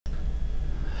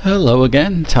Hello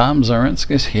again, Tom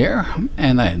Zarinskis here,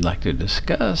 and I'd like to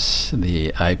discuss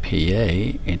the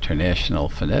IPA, International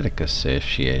Phonetic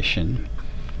Association,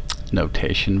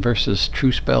 notation versus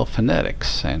Truespel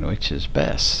phonetics, and which is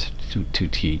best to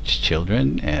teach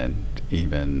children and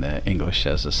even English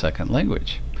as a second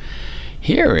language.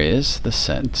 Here is the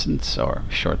sentence or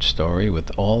short story with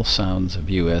all sounds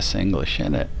of U.S. English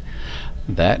in it.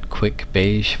 That quick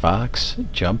beige fox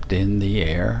jumped in the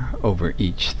air over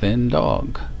each thin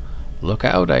dog. Look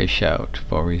out, I shout,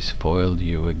 for he's foiled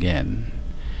you again.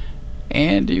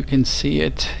 And you can see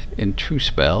it in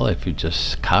Truespel if you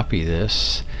just copy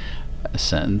this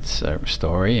sentence or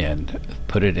story and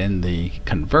put it in the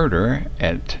converter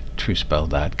at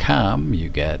Truespel.com. You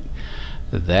get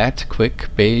that quick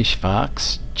beige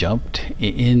fox jumped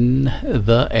in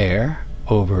the air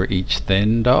over each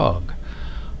thin dog.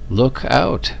 Look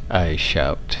out, I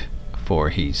shout, for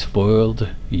he's foiled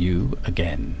you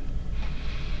again.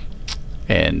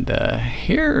 And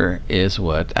here is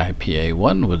what IPA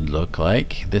 1 would look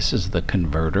like. This is the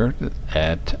converter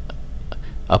at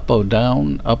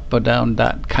upodown.com.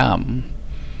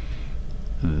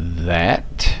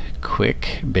 That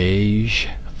quick beige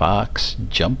fox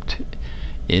jumped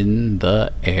in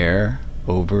the air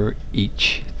over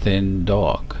each thin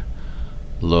dog.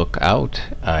 Look out,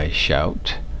 I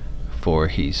shout, for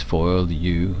he's foiled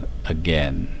you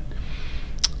again.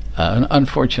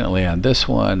 Unfortunately on this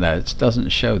one it doesn't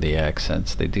show the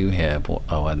accents. They do have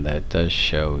one that does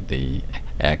show the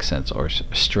accents or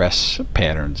stress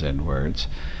patterns in words.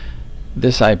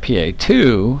 This IPA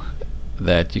 2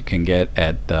 that you can get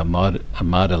at the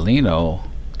Modelino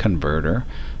converter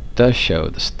does show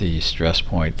the stress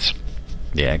points,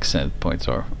 the accent points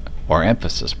or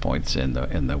emphasis points in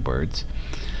the words.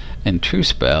 In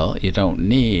Truespel you don't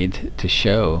need to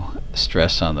show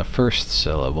stress on the first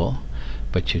syllable,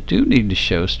 but you do need to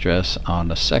show stress on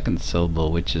the second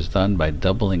syllable, which is done by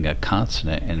doubling a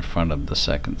consonant in front of the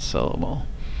second syllable.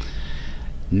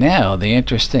 Now the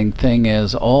interesting thing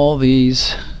is all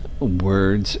these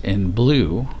words in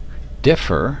blue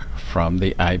differ from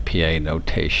the IPA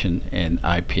notation in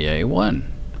IPA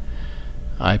 1.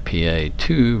 IPA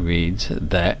 2 reads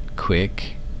that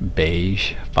quick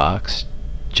beige fox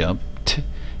jumped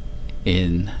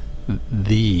in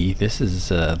this is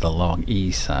the long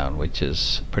E sound, which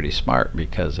is pretty smart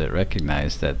because it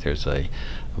recognized that there's a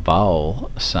vowel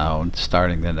sound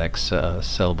starting the next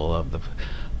syllable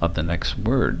of the next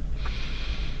word.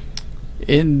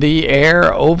 In the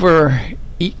air over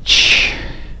each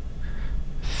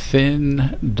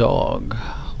thin dog.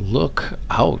 Look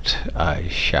out, I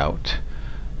shout,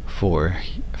 for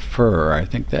fur. I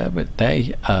think that, but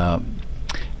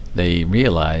they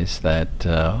realize that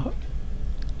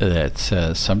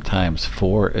sometimes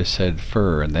for is said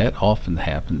fur, and that often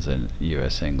happens in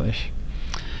U.S. English.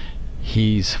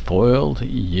 He's foiled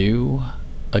you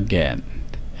again,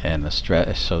 and the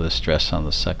stress on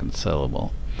the second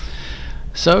syllable.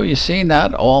 So you see,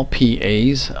 not all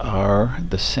PAs are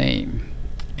the same,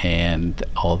 and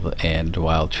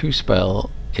while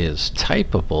Truespel is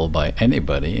typable by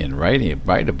anybody and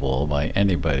writable by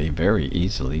anybody very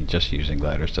easily just using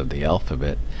letters of the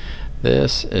alphabet,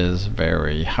 this is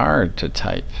very hard to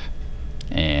type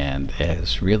and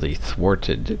has really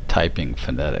thwarted typing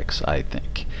phonetics, I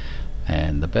think.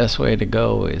 And the best way to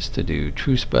go is to do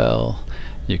Truespel.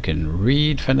 You can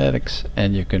read phonetics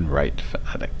and you can write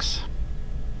phonetics.